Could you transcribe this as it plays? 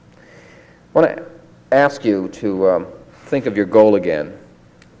I want to ask you to think of your goal again.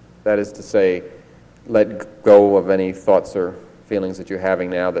 That is to say, let go of any thoughts or feelings that you're having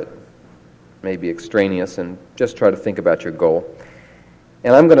now that may be extraneous, and just try to think about your goal.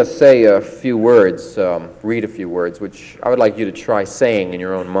 And I'm going to say a few words, read a few words, which I would like you to try saying in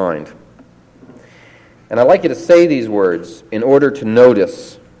your own mind. And I'd like you to say these words in order to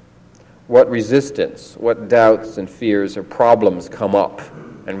notice what resistance, what doubts and fears or problems come up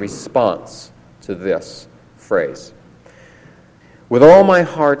in response to this phrase. With all my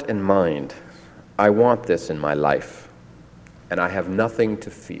heart and mind, I want this in my life, and I have nothing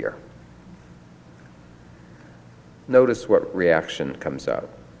to fear. Notice what reaction comes out.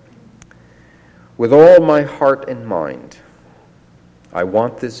 With all my heart and mind, I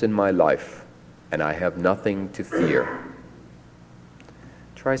want this in my life, and I have nothing to fear.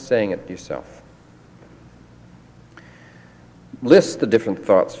 Try saying it yourself. List the different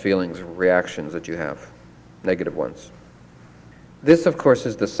thoughts, feelings, reactions that you have, negative ones. This, of course,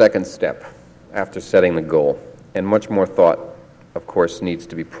 is the second step after setting the goal, and much more thought, of course, needs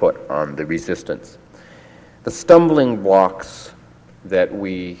to be put on the resistance. The stumbling blocks that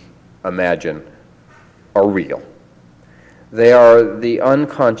we imagine are real. They are the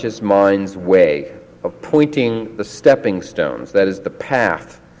unconscious mind's way of pointing the stepping stones, that is the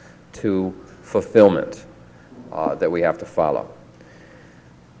path to fulfillment that we have to follow.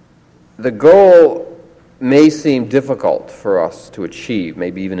 The goal may seem difficult for us to achieve,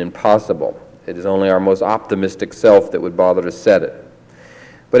 maybe even impossible. It is only our most optimistic self that would bother to set it.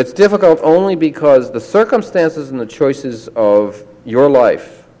 But it's difficult only because the circumstances and the choices of your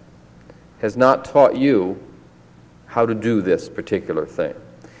life has not taught you how to do this particular thing.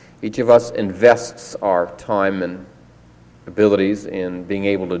 Each of us invests our time and abilities in being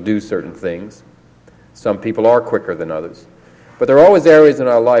able to do certain things. Some people are quicker than others. But there are always areas in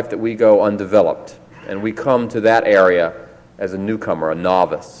our life that we go undeveloped, and we come to that area as a newcomer, a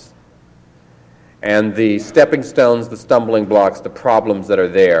novice. And the stepping stones, the stumbling blocks, the problems that are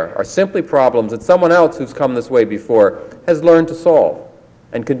there are simply problems that someone else who's come this way before has learned to solve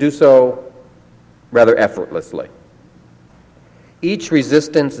and can do so rather effortlessly. Each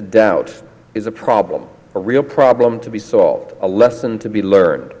resistance, doubt, is a problem, a real problem to be solved, a lesson to be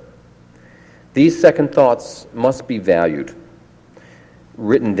learned. These second thoughts must be valued,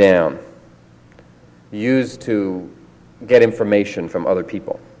 written down, used to get information from other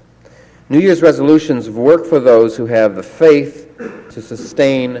people. New Year's resolutions work for those who have the faith to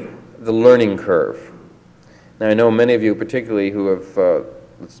sustain the learning curve. Now, I know many of you, particularly who have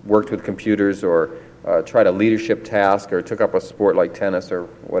worked with computers or tried a leadership task or took up a sport like tennis or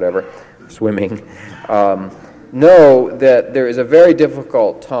whatever, swimming, know that there is a very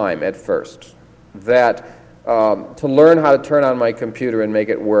difficult time at first. That to learn how to turn on my computer and make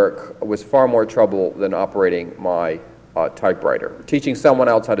it work was far more trouble than operating my typewriter. Teaching someone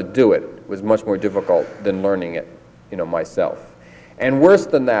else how to do it was much more difficult than learning it, myself. And worse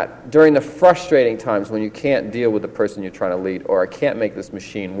than that, during the frustrating times when you can't deal with the person you're trying to lead, or I can't make this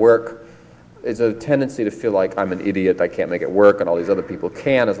machine work, there's a tendency to feel like I'm an idiot, I can't make it work, and all these other people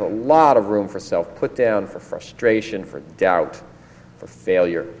can. There's a lot of room for self-put-down, for frustration, for doubt, for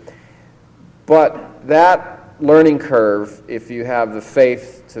failure. But that learning curve, if you have the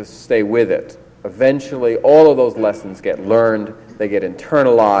faith to stay with it, eventually all of those lessons get learned, they get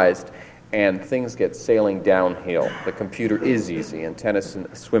internalized, and things get sailing downhill. The computer is easy, and tennis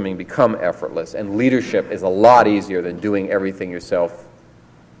and swimming become effortless, and leadership is a lot easier than doing everything yourself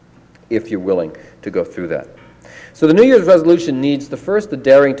if you're willing to go through that. So the New Year's resolution needs, the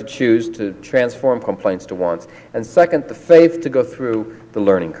daring to choose to transform complaints to wants, and second, the faith to go through the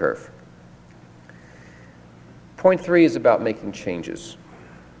learning curve. Point 3 is about making changes.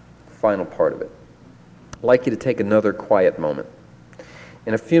 Final part of it. I'd like you to take another quiet moment.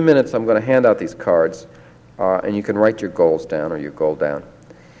 In a few minutes, I'm going to hand out these cards, and you can write your goals down or your goal down.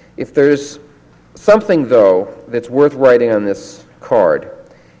 If there's something, though, that's worth writing on this card,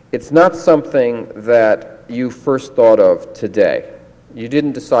 it's not something that you first thought of today. You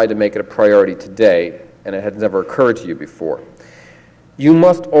didn't decide to make it a priority today, and it had never occurred to you before. You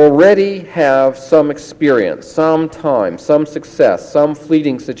must already have some experience, some time, some success, some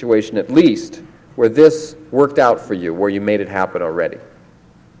fleeting situation at least, where this worked out for you, where you made it happen already.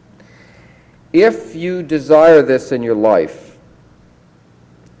 If you desire this in your life,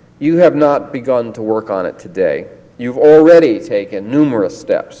 you have not begun to work on it today. You've already taken numerous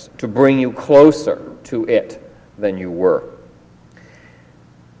steps to bring you closer to it than you were.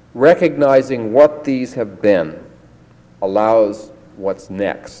 Recognizing what these have been allows what's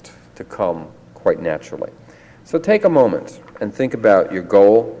next to come quite naturally. So take a moment and think about your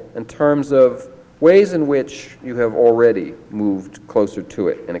goal, in terms of ways in which you have already moved closer to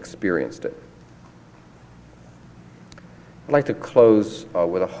it and experienced it. I'd like to close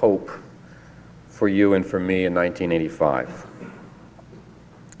with a hope for you and for me in 1985.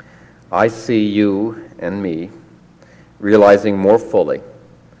 I see you and me realizing more fully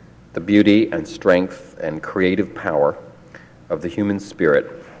the beauty and strength and creative power of the human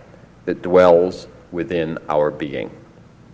spirit that dwells within our being.